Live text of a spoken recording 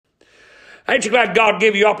Ain't you glad God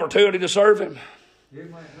gave you opportunity to serve Him?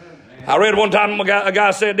 I read one time a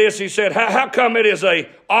guy said this. He said, how come it is an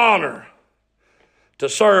honor to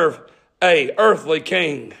serve a earthly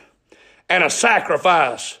king and a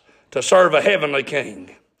sacrifice to serve a heavenly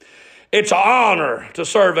king? It's an honor to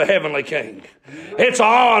serve a heavenly king. It's an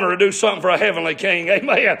honor to do something for a heavenly king.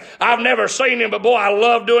 Amen. I've never seen him, but boy, I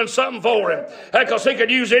love doing something for him. Because he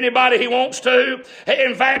could use anybody he wants to.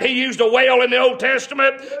 In fact, he used a whale in the Old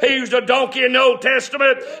Testament. He used a donkey in the Old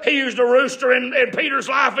Testament. He used a rooster in Peter's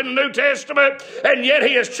life in the New Testament. And yet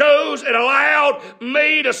he has chose and allowed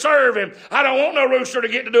me to serve him. I don't want no rooster to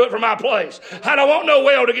get to do it for my place. I don't want no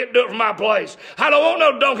whale to get to do it for my place. I don't want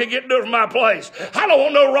no donkey to get to do it for my place. I don't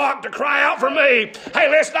want no rock to cry out for me. Hey,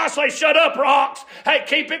 let's not say shut up, rocks. Hey,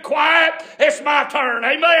 keep it quiet. It's my turn.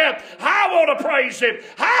 Amen. I want to praise him.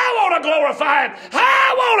 I want to glorify him.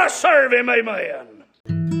 I want to serve him. Amen.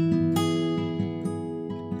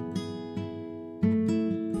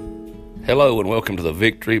 Hello and welcome to the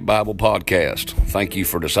Victory Bible Podcast. Thank you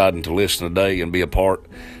for deciding to listen today and be a part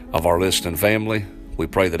of our listening family. We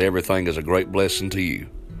pray that everything is a great blessing to you.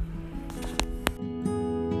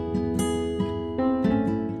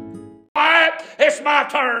 It's my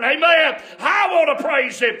turn. Amen. I want to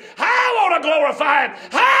praise him. I want to glorify him.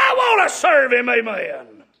 I want to serve him.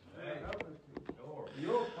 Amen.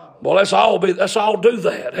 Well, let's all do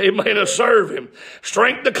that. Amen. To serve him.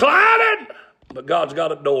 Strength declining, but God's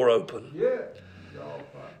got a door open.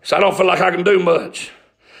 So I don't feel like I can do much.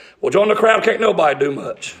 Well, join the crowd. Can't nobody do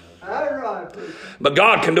much. But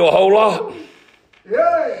God can do a whole lot.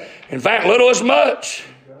 In fact, little is much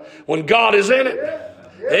when God is in it.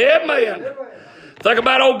 Amen. Think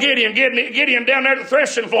about old Gideon down there at the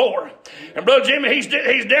threshing floor. And Brother Jimmy, he's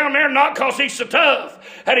down there not because he's so tough.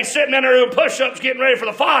 And he's sitting down there doing push-ups getting ready for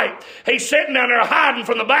the fight. He's sitting down there hiding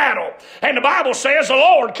from the battle. And the Bible says the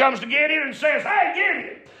Lord comes to Gideon and says, "Hey,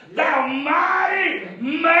 Gideon, thou mighty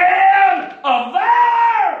man of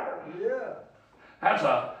valor." Yeah.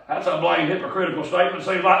 That's a blamed hypocritical statement,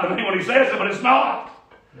 seems like to me when he says it, but it's not.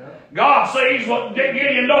 God sees what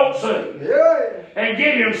Gideon don't see. And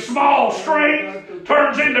Gideon's small strength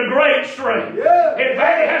turns into great strength. In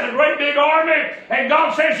fact, he has a great big army, and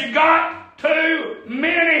God says you got too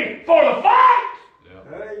many for the fight.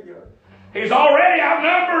 He's already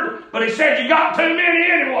outnumbered, but he said you got too many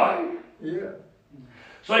anyway.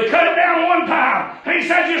 So he cut it down one time, and he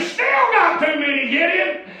said, "You still got too many,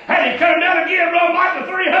 Gideon." And he cut it down again, like the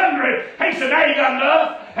 300. He said, "Now you got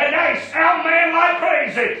enough." And they outman like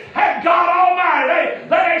crazy. And God Almighty,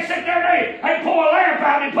 they sit there and they pull a lamp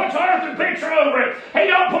out and he puts an earthen picture over it. He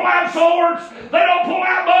don't pull out swords. They don't pull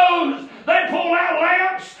out bows. They pull out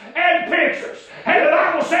lamps and pictures. And the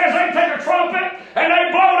Bible says they take a trumpet and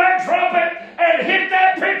they blow that trumpet and hit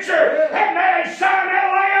that picture. And they shine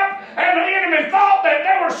that lamp. And the enemy thought that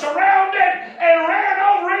they were surrounded and ran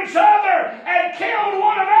over each other and killed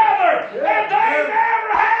one another. And they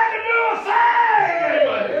never had to do a thing.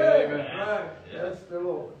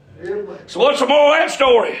 So what's the moral of that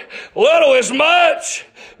story? Little is much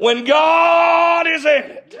when God is in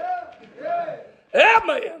it.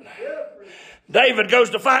 Amen. David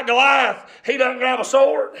goes to fight Goliath. He doesn't grab a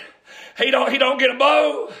sword. He don't get a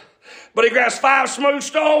bow. But he grabs 5 smooth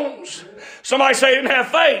stones. Somebody say he didn't have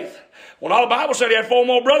faith. Well, all the Bible said he had 4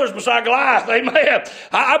 more brothers beside Goliath. Amen.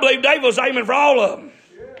 I believe David was aiming for all of them.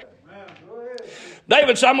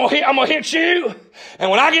 David said, I'm going to hit you. And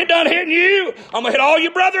when I get done hitting you, I'm going to hit all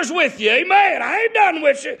your brothers with you. Amen. I ain't done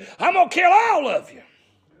with you. I'm going to kill all of you.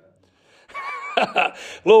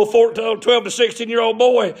 Little 12 to 16-year-old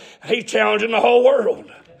boy, he's challenging the whole world.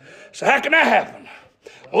 So how can that happen?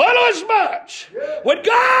 Little is much when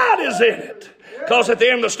God is in it. Because at the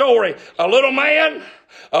end of the story, a little man,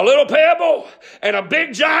 a little pebble, and a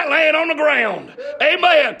big giant laying on the ground.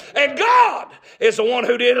 Amen. And God is the one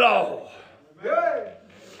who did it all.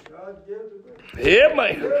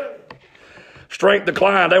 Amen. Strength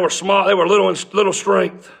declined. They were small. They were little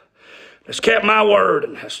strength. Has kept my word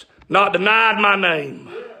and has not denied my name.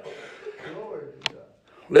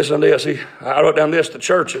 Listen to this. I wrote down this. The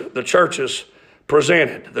churches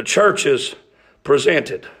presented. The churches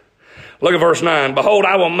presented. Look at verse 9. Behold,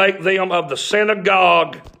 I will make them of the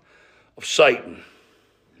synagogue of Satan.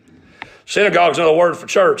 Synagogue is another word for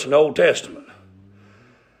church in the Old Testament.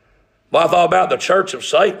 Well, I thought about the church of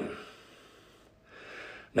Satan.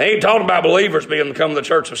 Now, he ain't talking about believers becoming the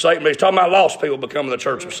church of Satan, but he's talking about lost people becoming the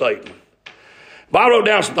church of Satan. But I wrote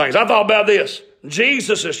down some things. I thought about this.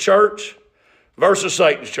 Jesus' church versus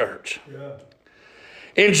Satan's church.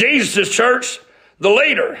 In Jesus' church, the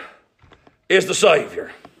leader is the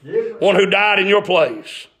Savior. One who died in your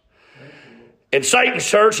place. In Satan's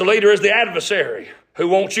church, the leader is the adversary who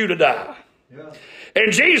wants you to die. Yeah.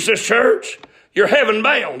 In Jesus' church, you're heaven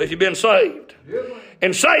bound if you've been saved. Yeah.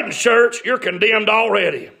 In Satan's church, you're condemned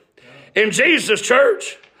already. Yeah. In Jesus'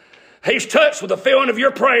 church, He's touched with the feeling of your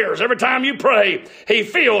prayers. Every time you pray, He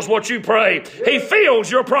feels what you pray. He feels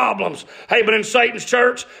your problems. Hey, but in Satan's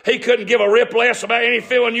church, he couldn't give a rip less about any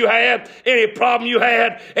feeling you had, any problem you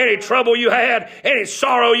had, any trouble you had, any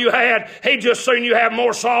sorrow you had. He just seen you have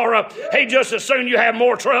more sorrow. He just as soon you have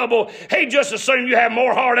more trouble. He just as soon you have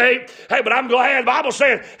more heartache. Hey, but I'm glad the Bible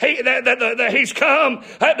says that He's come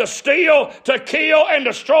to steal, to kill, and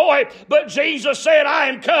destroy. But Jesus said, I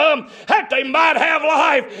am come that they might have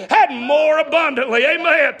life, more abundantly.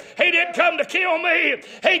 Amen. He didn't come to kill me.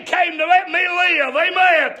 He came to let me live.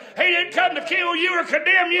 Amen. He didn't come to kill you or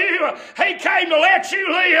condemn you. He came to let you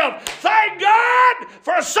live. Thank God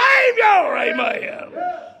for a Savior. Amen.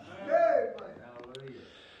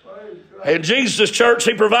 In Jesus' church,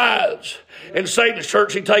 He provides. In Satan's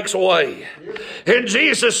church, he takes away. In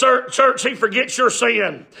Jesus' church, he forgets your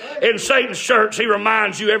sin. In Satan's church, he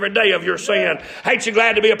reminds you every day of your sin. Ain't you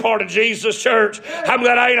glad to be a part of Jesus' church? I'm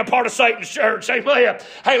glad I ain't a part of Satan's church. Amen.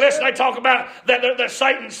 Hey, listen, they talk about that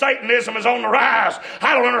Satanism is on the rise.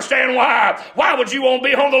 I don't understand why. Why would you want to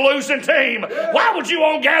be on the losing team? Why would you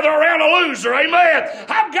want to gather around a loser? Amen.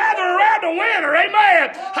 I'm gathering around a winner. Amen.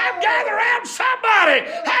 I'm gathering around somebody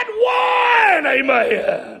that won.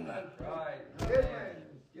 Amen.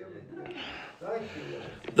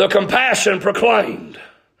 The compassion proclaimed.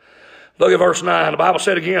 Look at verse 9. The Bible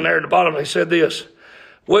said again there at the bottom, he said this,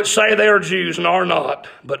 which say they are Jews and are not,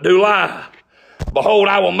 but do lie. Behold,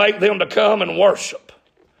 I will make them to come and worship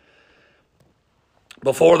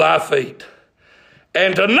before thy feet,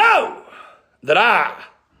 and to know that I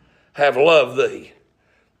have loved thee.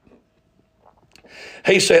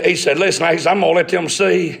 He said, listen, I'm going to let them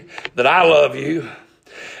see that I love you.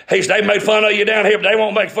 He said, they made fun of you down here, but they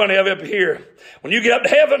won't make fun of you up here. When you get up to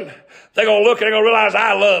heaven, they're going to look and they're going to realize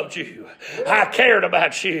I loved you. I cared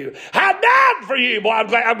about you. I died for you. Boy, I'm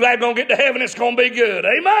glad we're going to get to heaven. It's going to be good.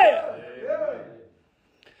 Amen.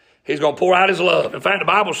 He's going to pour out His love. In fact, the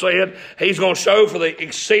Bible said He's going to show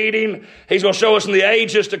He's going to show us in the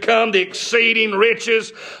ages to come the exceeding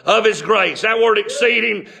riches of His grace. That word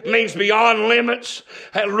exceeding means beyond limits.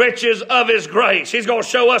 Riches of His grace. He's going to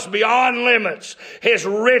show us beyond limits His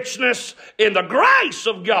richness in the grace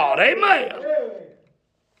of God. Amen.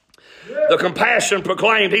 The compassion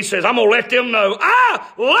proclaimed. He says, I'm going to let them know I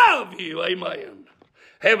love you. Amen.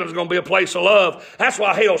 Heaven's going to be a place of love. That's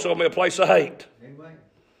why hell's going to be a place of hate. Amen.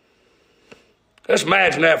 Let's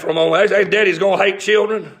imagine that for a moment. Daddy's going to hate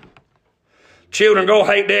children. Children going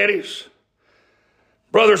to hate daddies.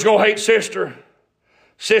 Brother's going to hate sister.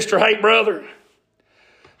 Sister hate brother.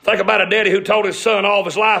 Think about a daddy who told his son all of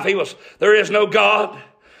his life there is no God.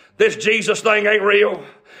 This Jesus thing ain't real.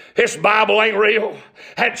 This Bible ain't real.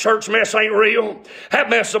 That church mess ain't real. That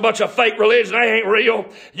mess is a bunch of fake religion. They ain't real.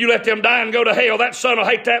 You let them die and go to hell. That son will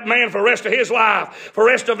hate that man for the rest of his life, for the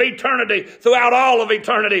rest of eternity, throughout all of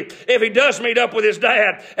eternity. If he does meet up with his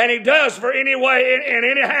dad, and he does for any way and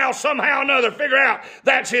anyhow, somehow or another, figure out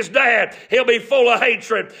that's his dad, he'll be full of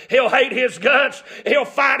hatred. He'll hate his guts. He'll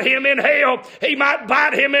fight him in hell. He might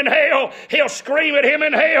bite him in hell. He'll scream at him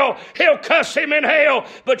in hell. He'll cuss him in hell.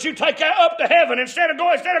 But you take that up to heaven instead of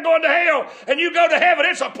going to hell, and you go to heaven.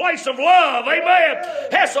 It's a place of love. Amen.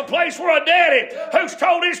 That's a place where a daddy who's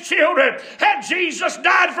told his children that Jesus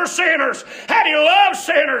died for sinners, that He loves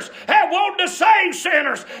sinners, that wanted to save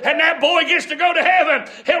sinners, and that boy gets to go to heaven.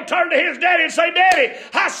 He'll turn to his daddy and say, Daddy,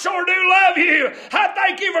 I sure do love you. I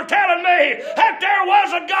thank you for telling me that there was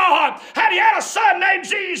a God, that He had a son named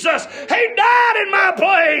Jesus. He died in my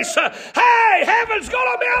place. Hey, heaven's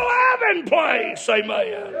going to be a loving place.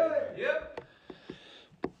 Amen. Yep.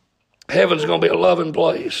 Heaven's going to be a loving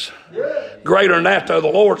place. Greater than that, though, the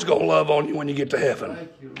Lord's going to love on you when you get to heaven.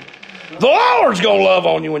 The Lord's going to love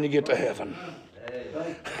on you when you get to heaven.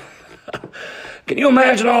 Can you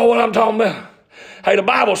imagine all what I'm talking about? Hey, the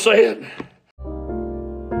Bible said.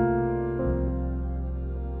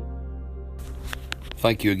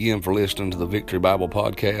 Thank you again for listening to the Victory Bible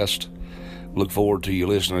Podcast. Look forward to you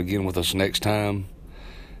listening again with us next time.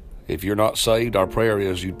 If you're not saved, our prayer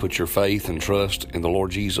is you'd put your faith and trust in the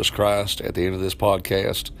Lord Jesus Christ at the end of this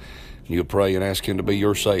podcast. You'll pray and ask Him to be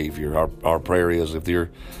your Savior. Our prayer is if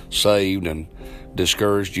you're saved and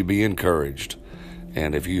discouraged, you be encouraged.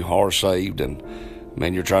 And if you are saved and,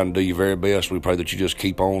 man, you're trying to do your very best, we pray that you just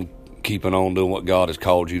keeping on doing what God has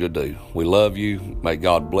called you to do. We love you. May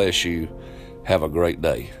God bless you. Have a great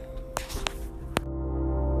day.